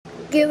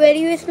Get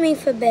ready with me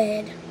for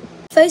bed.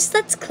 First,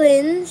 let's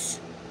cleanse.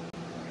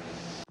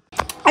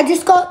 I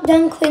just got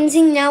done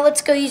cleansing. Now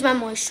let's go use my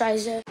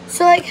moisturizer.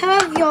 So like, how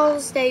have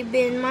y'all's day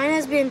been? Mine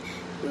has been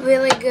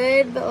really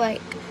good, but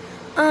like,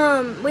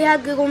 we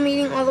had Google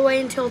meeting all the way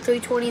until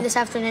 3:20 this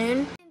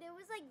afternoon. And it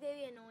was like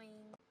very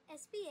annoying.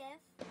 SPF.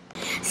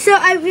 So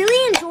I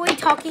really enjoyed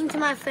talking to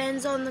my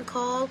friends on the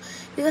call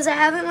because I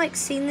haven't like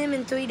seen them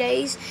in 3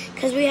 days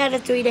because we had a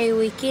 3-day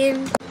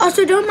weekend.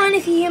 Also, don't mind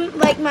if you hear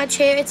like my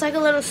chair. It's like a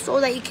little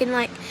stool that you can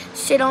like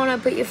sit on or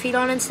put your feet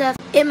on and stuff.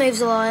 It moves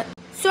a lot.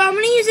 So I'm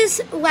going to use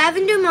this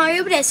Lavender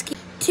Mario Badescu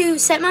to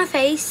set my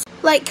face,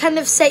 like kind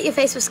of set your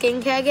face with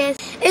skincare, I guess.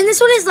 And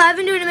this one is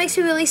lavender and it makes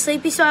me really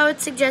sleepy, so I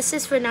would suggest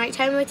this for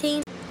nighttime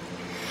routine.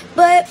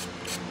 But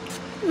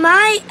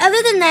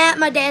other than that,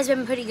 my day has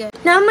been pretty good.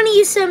 Now I'm going to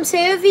use some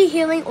CeraVe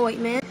Healing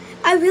Ointment.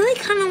 I really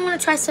kind of want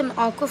to try some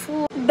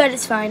Aquaphor, but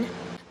it's fine.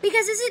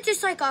 Because this is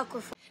just like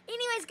Aquaphor.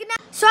 Anyways, good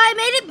night. So I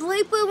made it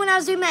blue when I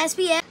was doing my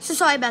SPF, so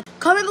sorry about that.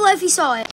 Comment below if you saw it.